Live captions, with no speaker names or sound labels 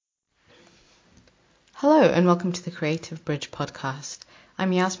Hello and welcome to the Creative Bridge podcast.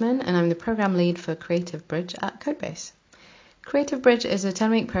 I'm Yasmin and I'm the program lead for Creative Bridge at Codebase. Creative Bridge is a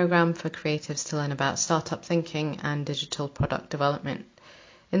 10-week program for creatives to learn about startup thinking and digital product development.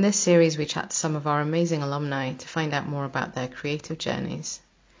 In this series, we chat to some of our amazing alumni to find out more about their creative journeys.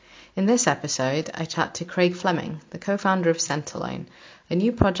 In this episode, I chat to Craig Fleming, the co-founder of Centrline, a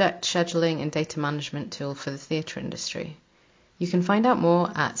new project scheduling and data management tool for the theatre industry. You can find out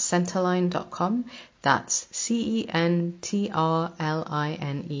more at centrline.com. That's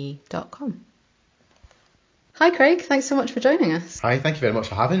CENTRLINE.com. Hi Craig, thanks so much for joining us. Hi, thank you very much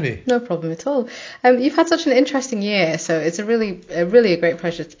for having me. No problem at all. You've had such an interesting year, so it's a really a great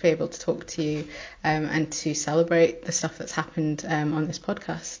pleasure to be able to talk to you and to celebrate the stuff that's happened on this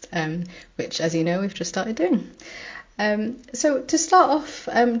podcast, which, as you know, we've just started doing. So to start off,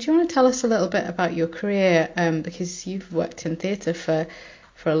 do you want to tell us a little bit about your career? Because you've worked in theatre for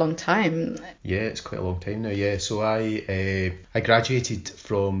a long time. Yeah, it's quite a long time now. Yeah, so I graduated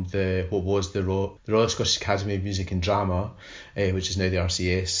from the Royal Scottish Academy of Music and Drama, which is now the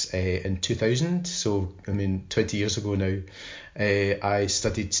RCS, in 2000. So 20 years ago now. I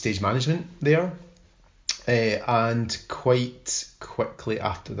studied stage management there, and quite quickly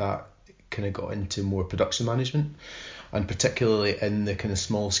after that, kind of got into more production management, and particularly in the kind of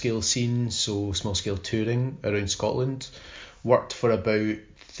small scale scene, so small scale touring around Scotland. Worked for about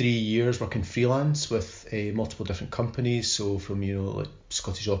 3 years working freelance with multiple different companies, so from like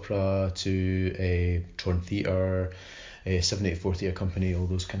Scottish Opera to Tron Theatre, 784 Theatre Company, all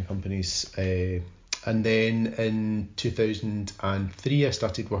those kind of companies. And then in 2003 I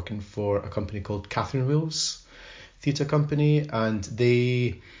started working for a company called Catherine Wheels Theatre Company, and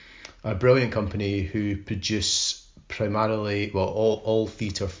they are a brilliant company who produce primarily all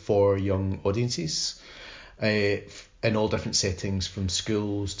theatre for young audiences, in all different settings, from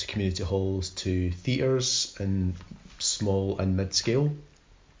schools to community halls to theatres in small and mid-scale.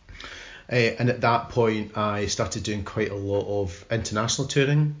 And at that point I started doing quite a lot of international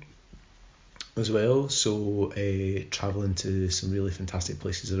touring as well, so travelling to some really fantastic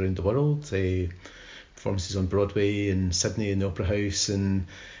places around the world, performances on Broadway and Sydney in the Opera House and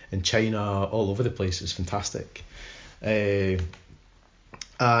in China, all over the place. It was fantastic.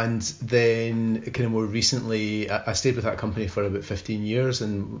 And then kind of more recently, I stayed with that company for about 15 years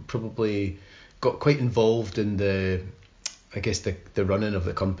and probably got quite involved in the running of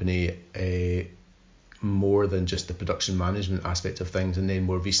the company, more than just the production management aspect of things. And then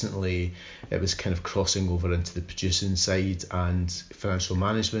more recently, it was kind of crossing over into the producing side and financial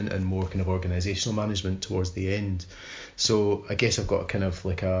management and more kind of organisational management towards the end. So I guess I've got kind of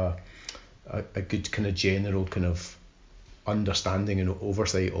like a good kind of general kind of understanding and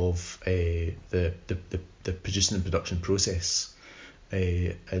oversight of the producing and production process,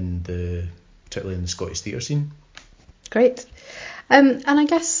 particularly in the Scottish theatre scene. Great. And I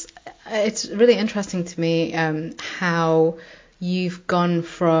guess it's really interesting to me how you've gone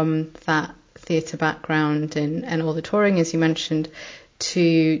from that theatre background and all the touring, as you mentioned,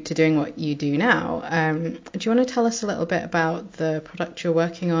 to doing what you do now. Do you want to tell us a little bit about the product you're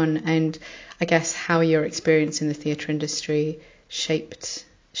working on, and I guess how your experience in the theatre industry shaped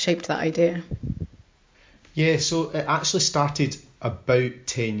that idea? Yeah, so it actually started about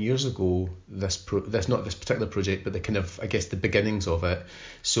 10 years ago, this not this particular project, but the kind of, I guess, the beginnings of it.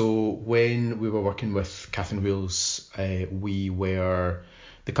 So when we were working with Catherine Wheels, the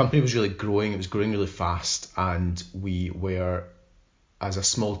company was really growing. It was growing really fast, and we were, as a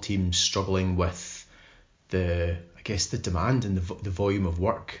small team, struggling with the demand and the volume of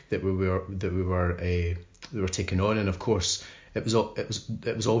work that we were taking on. And of course, it was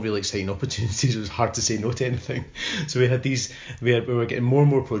all really exciting opportunities. It was hard to say no to anything. So we were getting more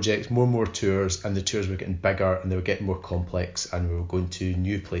and more projects, more and more tours, and the tours were getting bigger and they were getting more complex, and we were going to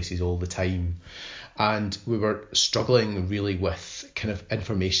new places all the time. And we were struggling really with kind of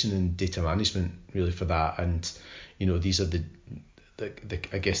information and data management really for that. And these are the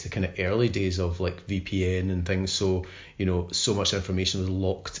I guess the kind of early days of like VPN and things. So so much information was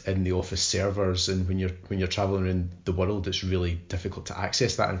locked in the office servers, and when you're traveling around the world, it's really difficult to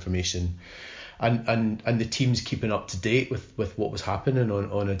access that information. And the teams keeping up to date with what was happening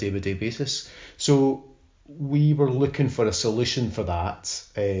on a day-by-day basis. So we were looking for a solution for that,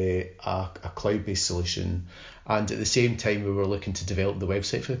 a cloud-based solution, and at the same time we were looking to develop the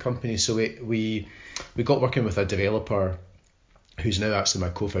website for the company. So we got working with a developer who's now actually my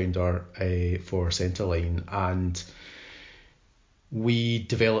co-founder for Centrline, and we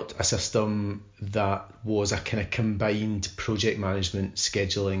developed a system that was a kind of combined project management,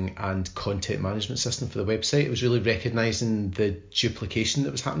 scheduling and content management system for the website. It was really recognising the duplication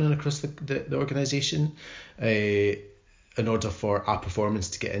that was happening across the organisation. In order for our performance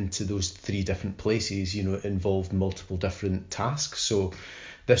to get into those 3 different places, it involved multiple different tasks. So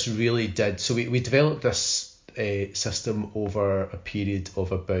this really did. So we developed this system over a period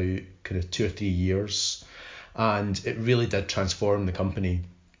of about kind of 2 or 3 years. And it really did transform the company.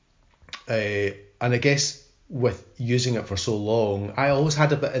 And I guess with using it for so long, I always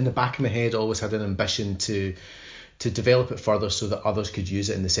had a bit in the back of my head, always had an ambition to develop it further so that others could use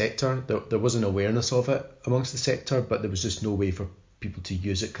it in the sector. There was an awareness of it amongst the sector, but there was just no way for people to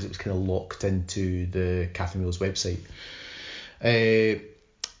use it because it was kind of locked into the Catherine Wheels website.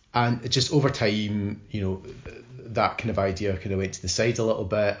 And just over time, that kind of idea kind of went to the side a little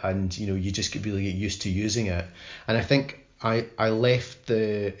bit, and you just really get used to using it. And I think I left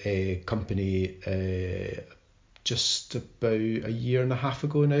the company just about a year and a half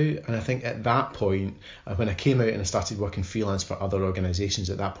ago now, and I think at that point, when I came out and I started working freelance for other organisations,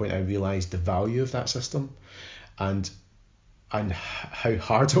 at that point I realised the value of that system and how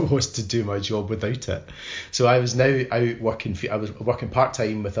hard it was to do my job without it. So I was now out working. I was working part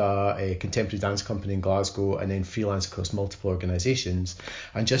time with a contemporary dance company in Glasgow, and then freelance across multiple organisations.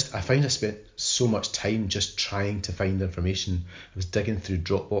 And I found I spent so much time just trying to find information. I was digging through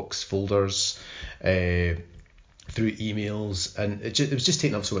Dropbox folders, through emails, and it was just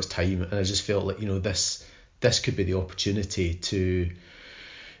taking up so much time. And I just felt like this could be the opportunity to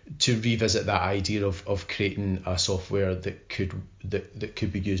revisit that idea of creating a software that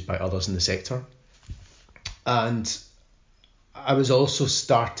could be used by others in the sector. And I was also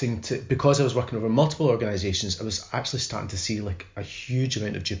starting to, because I was working over multiple organisations, I was actually starting to see like a huge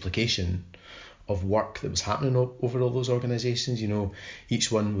amount of duplication of work that was happening over all those organisations.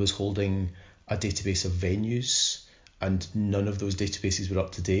 Each one was holding a database of venues, and none of those databases were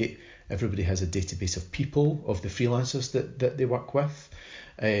up to date. Everybody has a database of people, of the freelancers that they work with.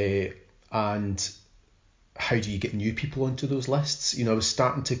 And how do you get new people onto those lists? I was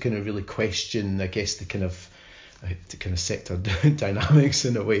starting to kind of really question, I guess, the kind of sector dynamics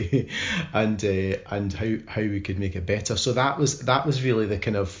in a way, and how we could make it better. So that was really the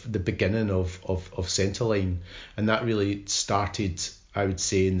kind of the beginning of Centrline, and that really started, I would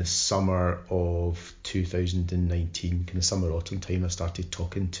say, in the summer of 2019, kind of summer autumn time. I started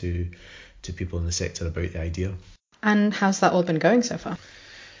talking to people in the sector about the idea. And how's that all been going so far?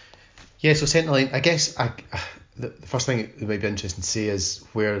 Yeah, so Centrline, I guess the first thing that might be interesting to say is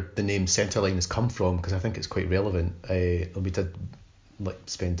where the name Centrline has come from, because I think it's quite relevant. We did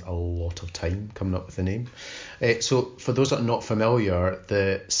spend a lot of time coming up with the name. So for those that are not familiar,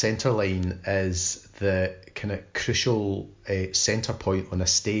 the Centrline is the kind of crucial centre point on a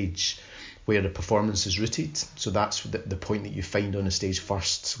stage where the performance is rooted. So that's the point that you find on a stage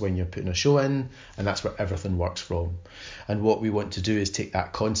first when you're putting a show in, and that's where everything works from. And what we want to do is take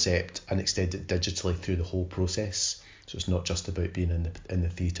that concept and extend it digitally through the whole process. So it's not just about being in the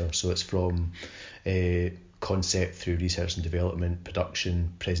theatre. So it's from concept through research and development,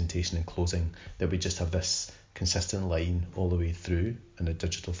 production, presentation and closing, that we just have this consistent line all the way through in a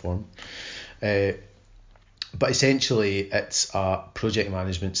digital form. But essentially, it's a project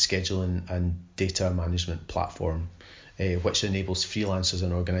management, scheduling and data management platform which enables freelancers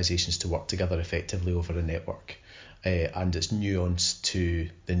and organisations to work together effectively over a network. And it's nuanced to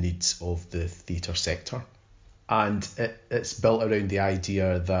the needs of the theatre sector. And it's built around the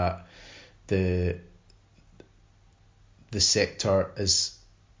idea that the sector is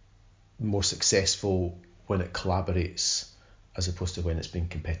more successful when it collaborates as opposed to when it's being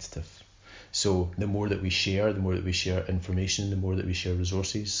competitive. So the more that we share information, the more that we share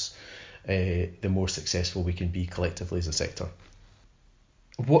resources, the more successful we can be collectively as a sector.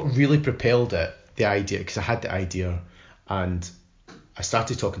 What really propelled it, the idea, because I had the idea and I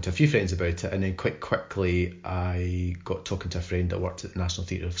started talking to a few friends about it, and then quite quickly I got talking to a friend that worked at the National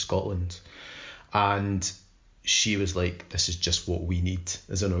Theatre of Scotland, and she was like, this is just what we need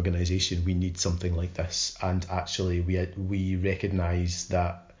as an organisation. We need something like this. And actually we recognised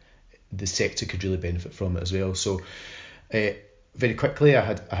that the sector could really benefit from it as well. So very quickly I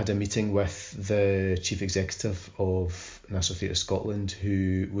had a meeting with the chief executive of National Theatre Scotland,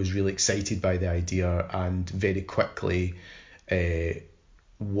 who was really excited by the idea and very quickly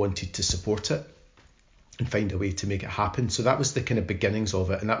wanted to support it and find a way to make it happen. So that was the kind of beginnings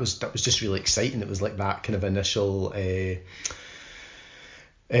of it, and that was just really exciting. It was like that kind of initial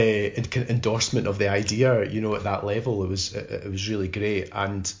endorsement of the idea, at that level. It was really great,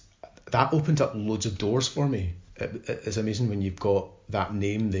 and that opened up loads of doors for me. it's amazing when you've got that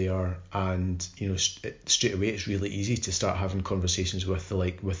name there, and straight away it's really easy to start having conversations with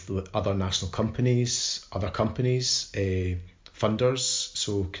the other national companies, funders.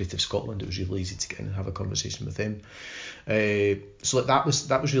 So Creative Scotland, it was really easy to get in and have a conversation with them. So that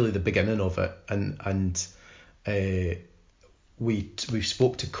was really the beginning of it, and we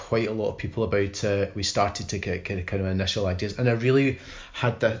spoke to quite a lot of people about it. We started to get kind of initial ideas, and I really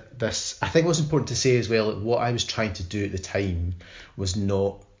had this. I think what's important to say as well, what I was trying to do at the time was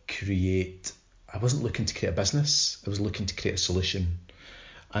not create. I wasn't looking to create a business. I was looking to create a solution,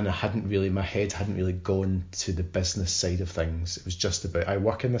 and my head hadn't really gone to the business side of things. It was just about, I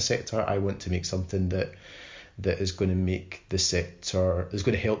work in the sector. I want to make something that is going to make the sector, is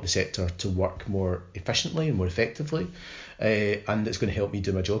going to help the sector to work more efficiently and more effectively, and it's going to help me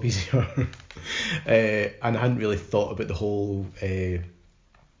do my job easier. And I hadn't really thought about the whole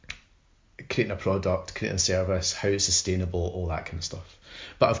creating a product, creating a service, how it's sustainable, all that kind of stuff.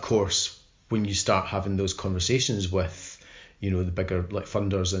 But of course, when you start having those conversations with the bigger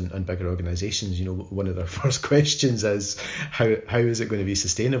funders and bigger organisations, one of their first questions is how is it going to be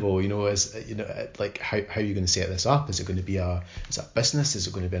sustainable? How are you going to set this up? Is it going to be a business? Is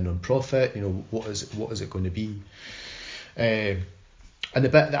it going to be a non-profit? What is it going to be? And the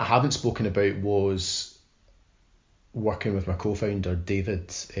bit that I haven't spoken about was working with my co-founder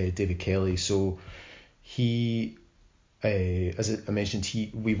David Kelly. So he, as I mentioned,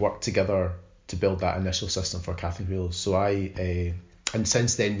 we worked together to build that initial system for Catherine Wheels. So and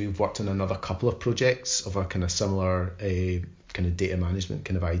since then we've worked on another couple of projects of a kind of similar kind of data management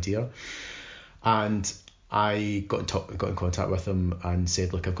kind of idea. And I got in contact with him and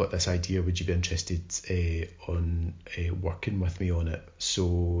said, look, I've got this idea. Would you be interested on working with me on it?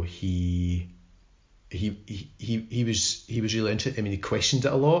 So he was really interested. I mean, he questioned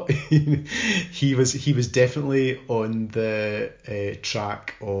it a lot. he was definitely on the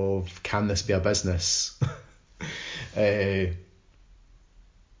track of, can this be a business?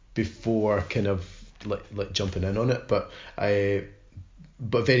 Before kind of like jumping in on it, but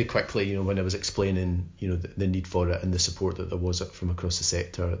very quickly, when I was explaining, the need for it and the support that there was from across the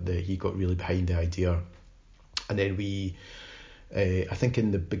sector, that he got really behind the idea. And then we, I think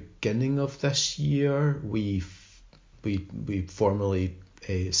in the beginning of this year, we formally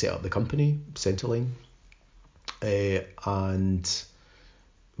set up the company, Centrline, and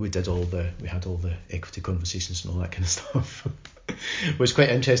we had all the equity conversations and all that kind of stuff. Which quite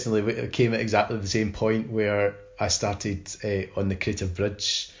interestingly, it came at exactly the same point where I started on the Creative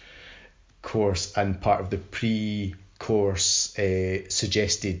Bridge course, and part of the pre-course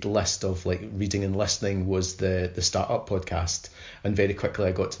suggested list of reading and listening was the Startup podcast, and very quickly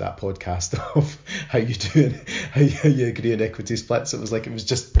I got to that podcast of how you agree on equity splits. It was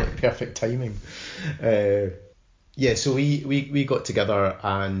just perfect timing. So we got together,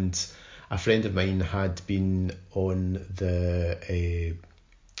 and a friend of mine had been on the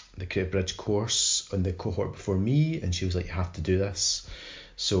Creative Bridge course on the cohort before me, and she was like, you have to do this.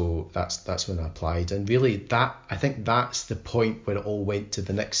 So that's when I applied, and really I think that's the point where it all went to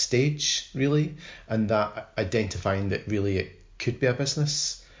the next stage, really, and that identifying that really it could be a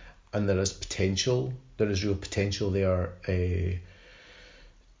business, and there is real potential there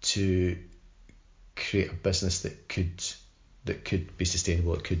to create a business that could be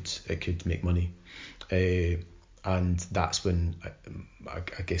sustainable. It could make money, and that's when I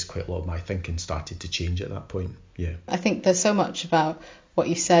guess quite a lot of my thinking started to change at that point. Yeah, I think there's so much about what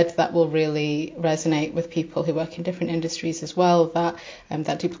you said that will really resonate with people who work in different industries as well, that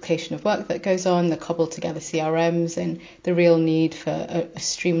duplication of work that goes on, the cobbled together CRMs, and the real need for a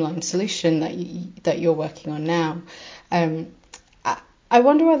streamlined solution that you're working on now. I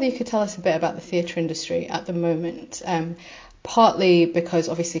wonder whether you could tell us a bit about the theatre industry at the moment, partly because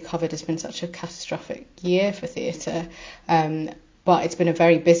obviously COVID has been such a catastrophic year for theatre, but it's been a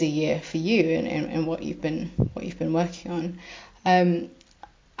very busy year for you in what you've been working on.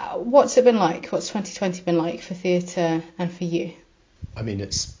 What's it been like? What's 2020 been like for theatre and for you? I mean,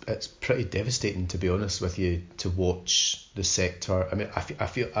 it's pretty devastating, to be honest with you, to watch the sector. I mean, I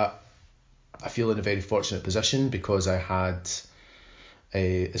feel in a very fortunate position because I had,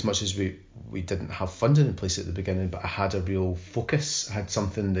 as much as we didn't have funding in place at the beginning, but I had a real focus. I had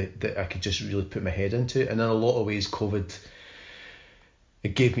something that I could just really put my head into, and in a lot of ways, COVID,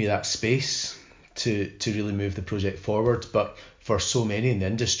 it gave me that space to really move the project forward. But for so many in the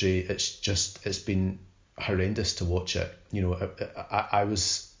industry, it's been horrendous to watch it. I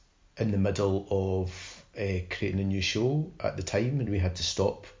was in the middle of creating a new show at the time, and we had to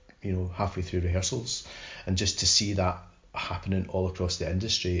stop halfway through rehearsals, and just to see that happening all across the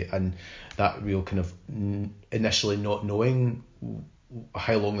industry, and that real kind of initially not knowing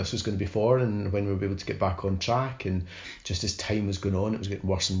how long this was going to be for and when we were able to get back on track, and just as time was going on it was getting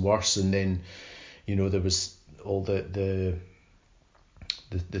worse and worse, and then there was all the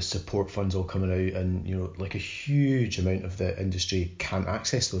support funds all coming out, and like a huge amount of the industry can't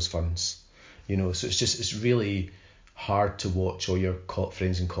access those funds, so it's really hard to watch all your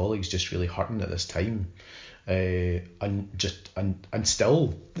friends and colleagues just really hurting at this time, and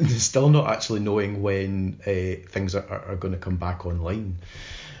still not actually knowing when things are going to come back online.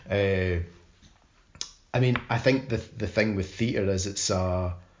 I think the thing with theatre is it's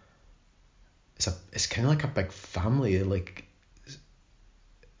kind of like a big family, like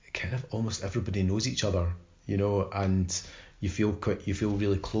kind of almost everybody knows each other, and you feel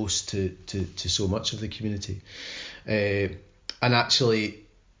really close to so much of the community, and actually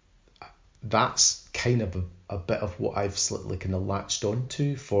that's kind of a bit of what I've slightly kind of latched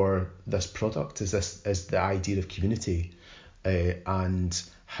onto for this product is the idea of community, and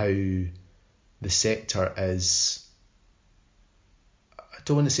how the sector is, I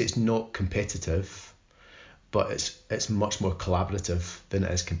don't want to say it's not competitive, but it's much more collaborative than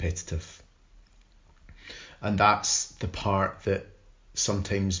it is competitive. And that's the part that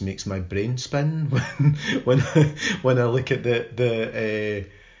sometimes makes my brain spin when I look at the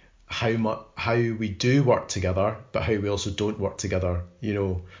how we do work together, but how we also don't work together.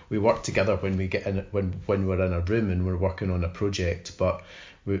 We work together when we get in when we're in a room and we're working on a project, but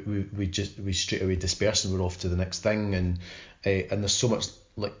we straight away disperse and we're off to the next thing, and there's so much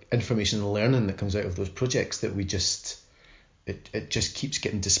like information and learning that comes out of those projects that we just it just keeps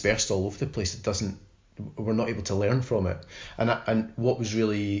getting dispersed all over the place. We're not able to learn from it, and what was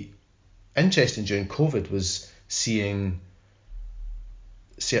really interesting during COVID was seeing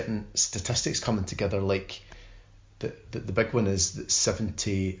certain statistics coming together, like the big one is that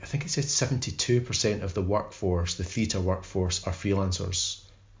 72% of the workforce, the theatre workforce, are freelancers,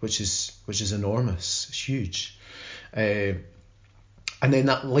 which is enormous. It's huge. And then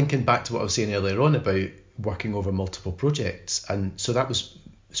that linking back to what I was saying earlier on about working over multiple projects, and so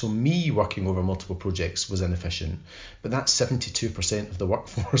me working over multiple projects was inefficient, but that 72% of the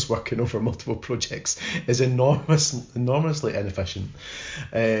workforce working over multiple projects is enormously inefficient,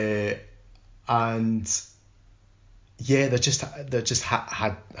 and yeah, there just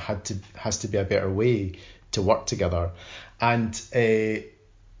has to be a better way to work together. And the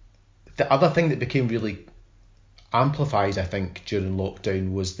other thing that became really amplified, I think, during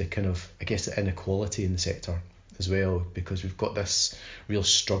lockdown was the kind of, I guess, the inequality in the sector as well, because we've got this real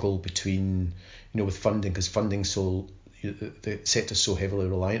struggle between, with funding, because the sector's so heavily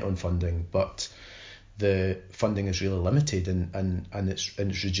reliant on funding, but the funding is really limited, and it's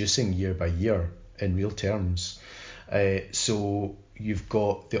reducing year by year in real terms. So you've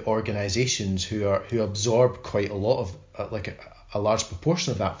got the organisations who absorb quite a lot of a large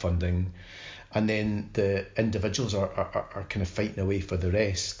proportion of that funding, and then the individuals are kind of fighting away for the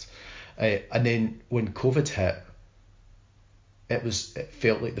rest. And then when COVID hit, it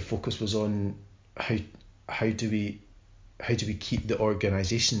felt like the focus was on how do we keep the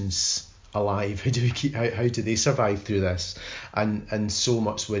organisations alive? How do they survive through this? And so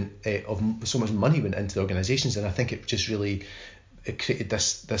much so much money went into the organisations, and I think it just really created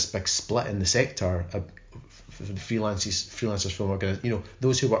this big split in the sector. Freelancers from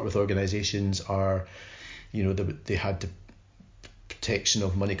those who work with organisations are, they had the protection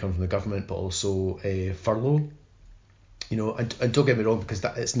of money coming from the government, but also furlough. And don't get me wrong, because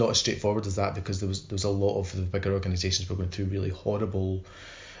it's not as straightforward as that, because there was a lot of the bigger organisations were going through really horrible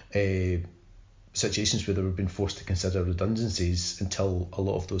situations where they were being forced to consider redundancies until a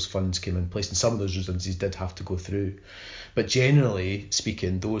lot of those funds came in place, and some of those redundancies did have to go through. But generally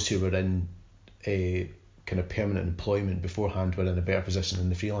speaking, those who were in kind of permanent employment beforehand were in a better position than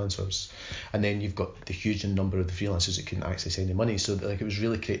the freelancers. And then you've got the huge number of the freelancers that couldn't access any money, so it was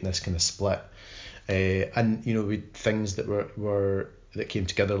really creating this kind of split. And with things that that came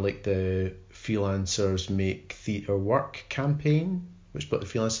together, like the Freelancers Make Theatre Work campaign, which brought the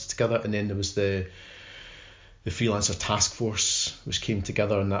freelancers together, and then there was the freelancer task force, which came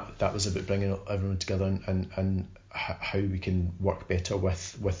together, and that was about bringing everyone together and how we can work better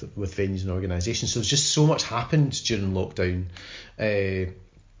with venues and organisations. So there's just so much happened during lockdown,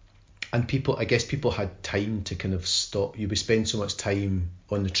 and people had time to kind of stop. We spend so much time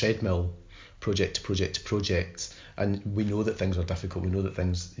on the treadmill, project to project to project, and we know that things are difficult. We know that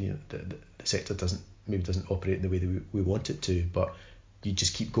things, the sector doesn't operate in the way that we want it to, but you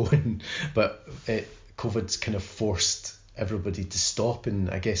just keep going. But COVID's kind of forced everybody to stop and,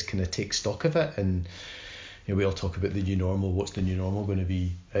 I guess, kind of take stock of it, and we all talk about the new normal. What's the new normal going to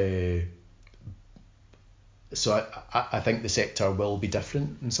be? So I think the sector will be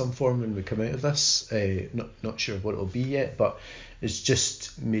different in some form when we come out of this. Not sure what it'll be yet, but it's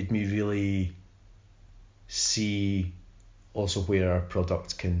just made me really see also where our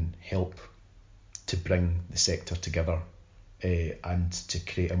product can help to bring the sector together, and to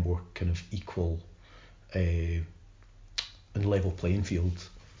create a more kind of equal and level playing field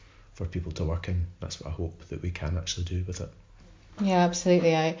for people to work in. That's what I hope that we can actually do with it. Yeah,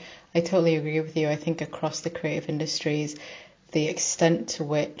 absolutely. I totally agree with you. I think across the creative industries, the extent to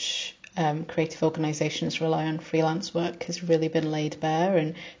which creative organisations rely on freelance work has really been laid bare,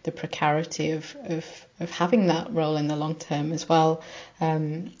 and the precarity of having that role in the long term as well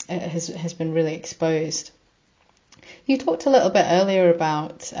has been really exposed. You talked a little bit earlier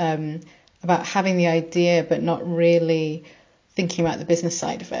about having the idea but not really thinking about the business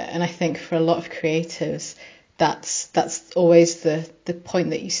side of it, and I think for a lot of creatives, that's always the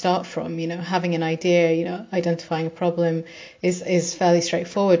point that you start from. Having an idea, identifying a problem is fairly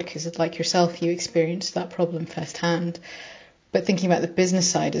straightforward because, like yourself, you experienced that problem firsthand. But thinking about the business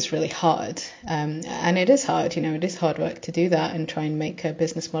side is really hard, and it is hard. It is hard work to do that and try and make a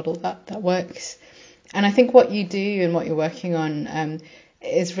business model that works. And I think what you do and what you're working on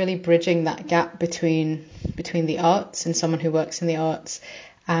is really bridging that gap between the arts and someone who works in the arts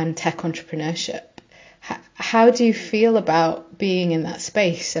and tech entrepreneurship. How do you feel about being in that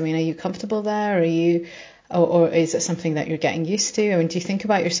space? I mean, are you comfortable there? Or is it something that you're getting used to? I mean, do you think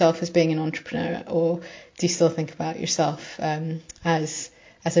about yourself as being an entrepreneur, or do you still think about yourself as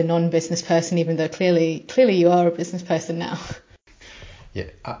a non-business person, even though clearly you are a business person now?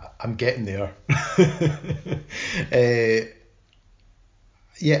 Yeah, I'm getting there.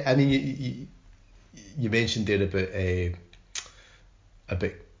 Yeah, I mean, you mentioned there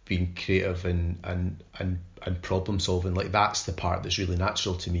about being creative and problem solving. Like, that's the part that's really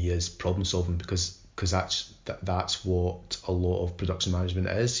natural to me, is problem solving, because that's what a lot of production management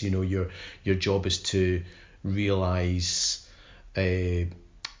is. Your job is to realise the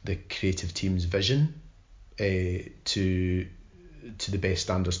creative team's vision to the best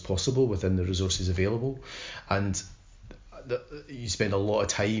standards possible within the resources available, and you spend a lot of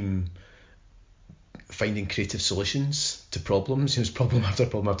time finding creative solutions to problems. There's problem after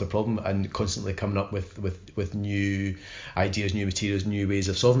problem after problem, and constantly coming up with new ideas, new materials, new ways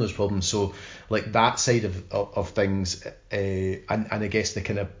of solving those problems. So, like, that side of things, and I guess the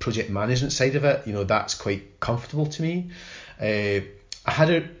kind of project management side of it, that's quite comfortable to me. I had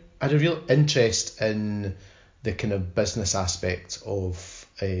a real interest in the kind of business aspect of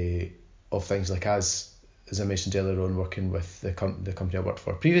things, like as I mentioned earlier on, working with the company I worked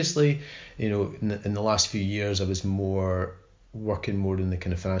for previously. In the last few years, I was working more in the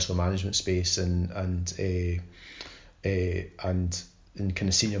kind of financial management space and in kind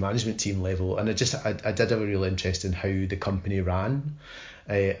of senior management team level, and I did have a real interest in how the company ran,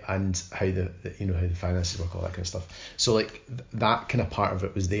 and how the how the finances work, all that kind of stuff. So, like, that kind of part of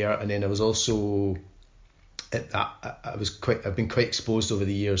it was there, and then I was also I've been quite exposed over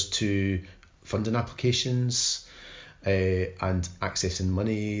the years to funding applications and accessing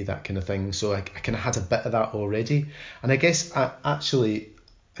money, that kind of thing. So I kind of had a bit of that already, and I guess I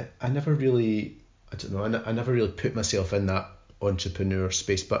never really, I don't know, I never really put myself in that entrepreneur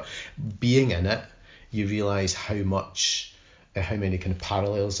space, but being in it, you realise how many kind of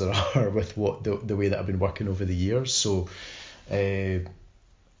parallels there are with what the way that I've been working over the years. So a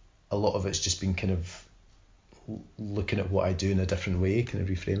lot of it's just been kind of looking at what I do in a different way, kind of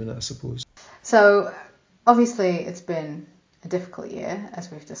reframing it, I suppose. So obviously it's been a difficult year,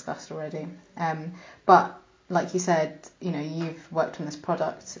 as we've discussed already, but like you said, you've worked on this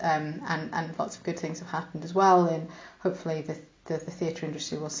product, and lots of good things have happened as well, and hopefully the theatre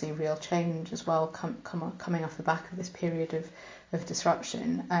industry will see real change as well coming off the back of this period of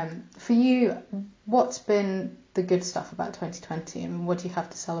disruption. For you, what's been the good stuff about 2020? I mean, what do you have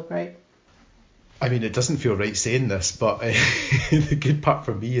to celebrate? I mean, it doesn't feel right saying this, but the good part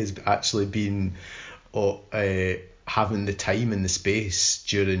for me has actually been having the time and the space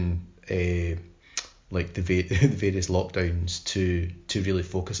during like the various lockdowns to really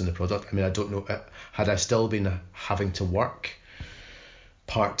focus on the product. I mean, I don't know, had I still been having to work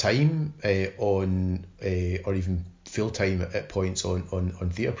part-time on or even full-time at points on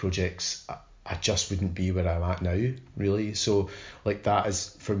theatre projects, I just wouldn't be where I'm at now, really. So, like, that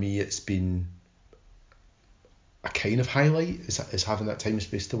is, for me, it's been a kind of highlight, is having that time and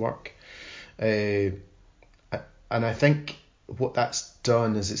space to work, and I think what that's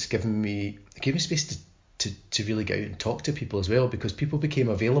done is it gave me space to really get out and talk to people as well, because people became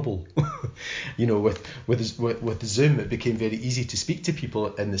available. You know, with Zoom, it became very easy to speak to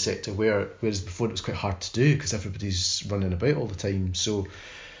people in the sector, whereas before it was quite hard to do because everybody's running about all the time. So,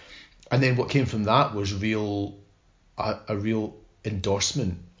 and then what came from that was a real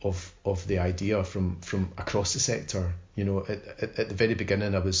endorsement of the idea from across the sector. You know, at the very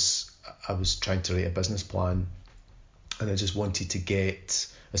beginning, I was trying to write a business plan, and I just wanted to get,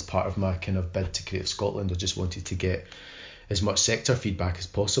 as part of my kind of bid to Creative Scotland, I just wanted to get as much sector feedback as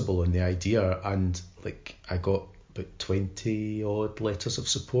possible on the idea, and like I got about 20 odd letters of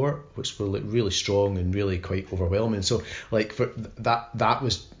support, which were like really strong and really quite overwhelming. So like for that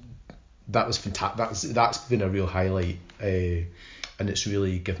was fantastic. That's been a real highlight, and it's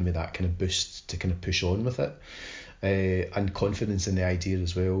really given me that kind of boost to kind of push on with it, and confidence in the idea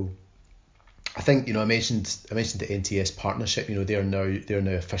as well. I think, you know, I mentioned the NTS partnership. You know, they're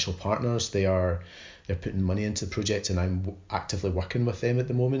now official partners. They're putting money into the project, and I'm actively working with them at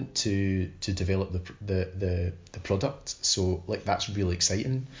the moment to develop the product. So like that's really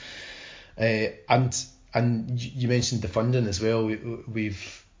exciting. And you mentioned the funding as well.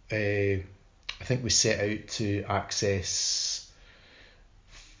 We've I think we set out to access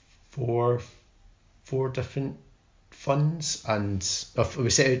four different funds, and we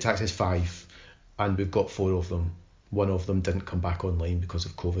set out to access 5. And we've got 4 of them. One of them didn't come back online because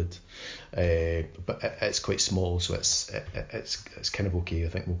of COVID, but it's quite small, so it's kind of okay. I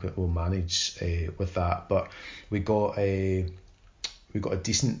think we'll manage with that. But we got a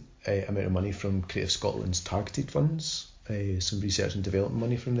decent amount of money from Creative Scotland's targeted funds, some research and development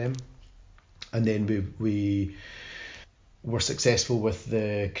money from them, and then we were successful with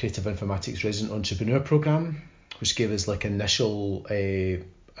the Creative Informatics Resident Entrepreneur Programme, which gave us like initial a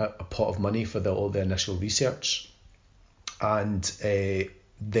pot of money for all the initial research. And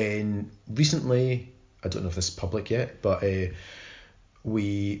then recently, I don't know if this is public yet, but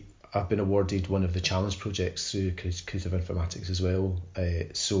we have been awarded one of the challenge projects through Creative Informatics as well.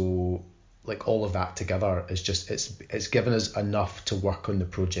 So like all of that together is just, it's given us enough to work on the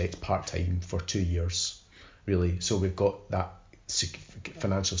project part-time for 2 years, really. So we've got that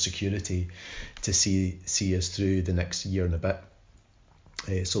financial security to see us through the next year and a bit.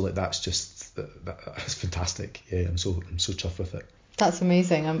 So like that's fantastic. Yeah, I'm so chuffed with it. That's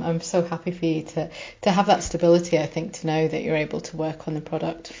amazing. I'm so happy for you to have that stability. I think to know that you're able to work on the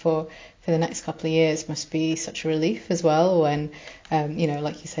product for the next couple of years must be such a relief as well. When you know,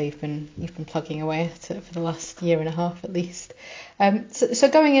 like you say, you've been plugging away at it for the last year and a half at least. So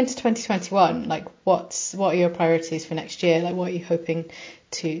going into 2021, like what are your priorities for next year? Like what are you hoping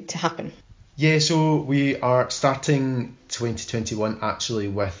to happen? Yeah, so we are starting 2021 actually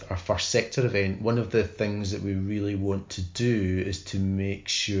with our first sector event. One of the things that we really want to do is to make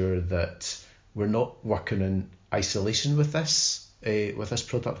sure that we're not working in isolation with this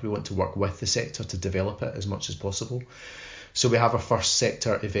product. We want to work with the sector to develop it as much as possible. So we have our first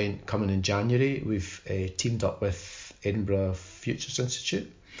sector event coming in January. We've teamed up with Edinburgh Futures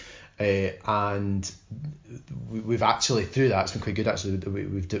Institute. And we've actually, through that, it's been quite good actually.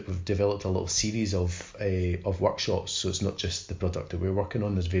 We've developed a little series of workshops. So it's not just the product that we're working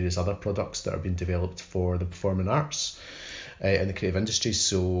on. There's various other products that are being developed for the performing arts and the creative industries.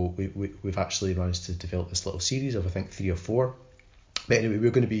 So we've actually managed to develop this little series of, I think, 3 or 4. But anyway, we're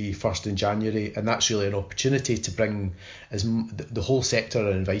going to be first in January, and that's really an opportunity to bring the whole sector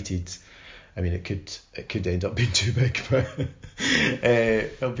are invited. I mean, it could end up being too big, but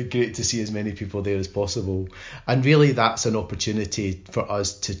it'll be great to see as many people there as possible. And really, that's an opportunity for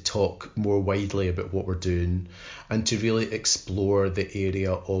us to talk more widely about what we're doing and to really explore the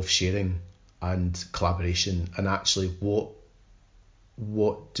area of sharing and collaboration, and actually what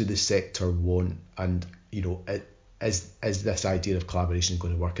do the sector want, and you know, is this idea of collaboration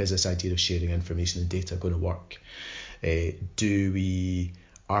going to work? Is this idea of sharing information and data going to work?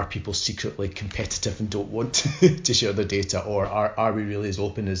 Are people secretly competitive and don't want to share their data, or are we really as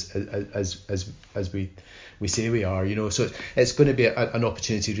open as we say we are? You know, so it's going to be an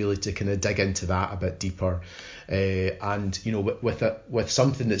opportunity really to kind of dig into that a bit deeper, and you know, with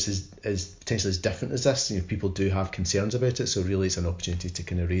something that's as potentially as different as this, you know, people do have concerns about it, so really it's an opportunity to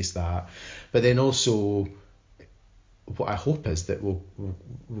kind of raise that. But then also, what I hope is that we'll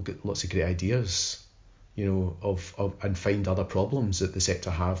get lots of great ideas, you know, of and find other problems that the sector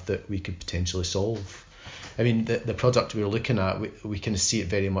have that we could potentially solve. I mean, the product we're looking at, we kind of see it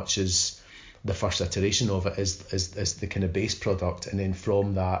very much as the first iteration of it as the kind of base product, and then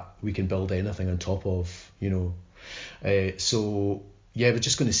from that we can build anything on top of, you know. So yeah, we're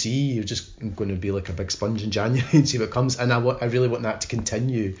just going to see. You're just going to be like a big sponge in January and see what comes. And I really want that to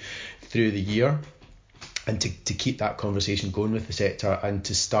continue through the year. to keep that conversation going with the sector, and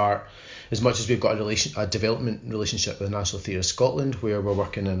to start, as much as we've got a development relationship with the National Theatre Scotland, where we're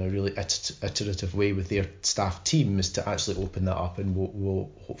working in a really iterative way with their staff team, is to actually open that up, and we'll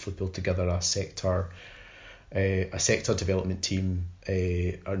hopefully pull together a sector development team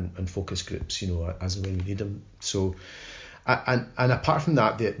and focus groups, as and when we need them. So, and apart from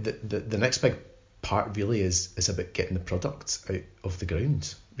that, the next big part really is about getting the product out of the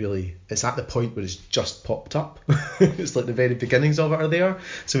ground. Really, it's at the point where it's just popped up. It's like the very beginnings of it are there,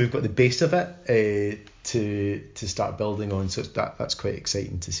 so we've got the base of it to start building on. So that's quite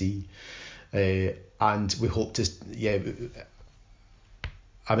exciting to see, and we hope to. Yeah,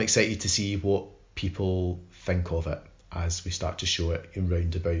 I'm excited to see what people think of it as we start to show it in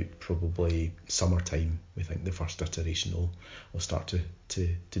round about probably summertime. We think the first iteration will start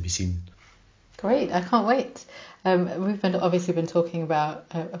to be seen. Great, I can't wait. We've obviously been talking about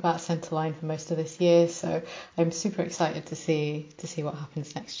Centrline for most of this year, so I'm super excited to see what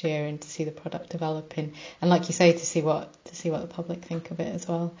happens next year, and to see the product developing, and like you say, to see what the public think of it as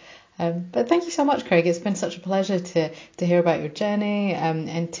well. But thank you so much, Craig. It's been such a pleasure to hear about your journey,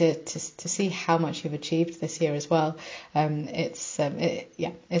 and to see how much you've achieved this year as well. It's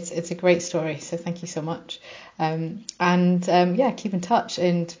a great story. So thank you so much. Keep in touch,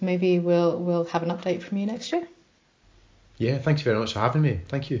 and maybe we'll have an update from you next year. Yeah, thank you very much for having me.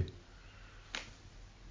 Thank you.